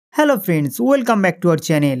Hello friends, welcome back to our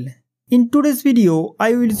channel. In today's video,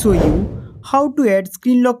 I will show you how to add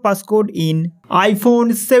screen lock passcode in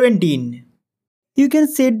iPhone 17. You can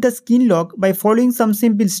set the screen lock by following some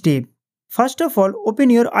simple steps. First of all,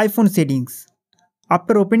 open your iPhone settings.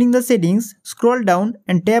 After opening the settings, scroll down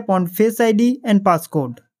and tap on Face ID and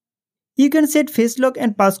Passcode. You can set face lock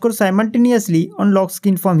and passcode simultaneously on lock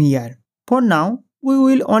screen from here. For now, we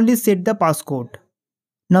will only set the passcode.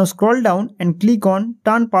 Now scroll down and click on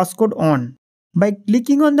Turn Passcode On. By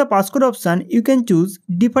clicking on the passcode option, you can choose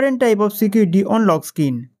different type of security on lock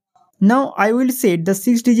screen. Now I will set the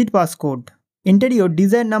 6-digit passcode. Enter your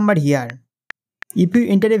desired number here. If you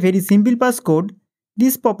enter a very simple passcode,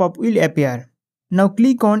 this pop-up will appear. Now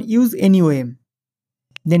click on Use Anyway.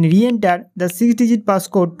 Then re-enter the 6-digit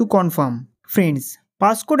passcode to confirm. Friends,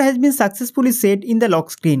 passcode has been successfully set in the lock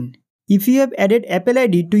screen. If you have added Apple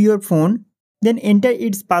ID to your phone, then enter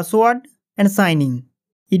its password and sign in.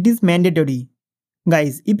 It is mandatory.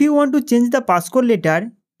 Guys, if you want to change the passcode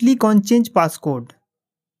later, click on Change Passcode.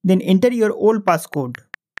 Then enter your old passcode.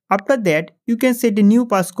 After that, you can set a new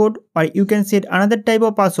passcode or you can set another type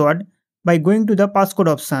of password by going to the passcode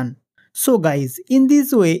option. So guys, in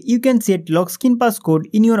this way, you can set lock screen passcode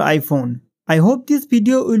in your iPhone. I hope this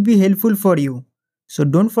video will be helpful for you. So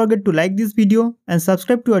don't forget to like this video and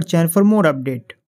subscribe to our channel for more updates.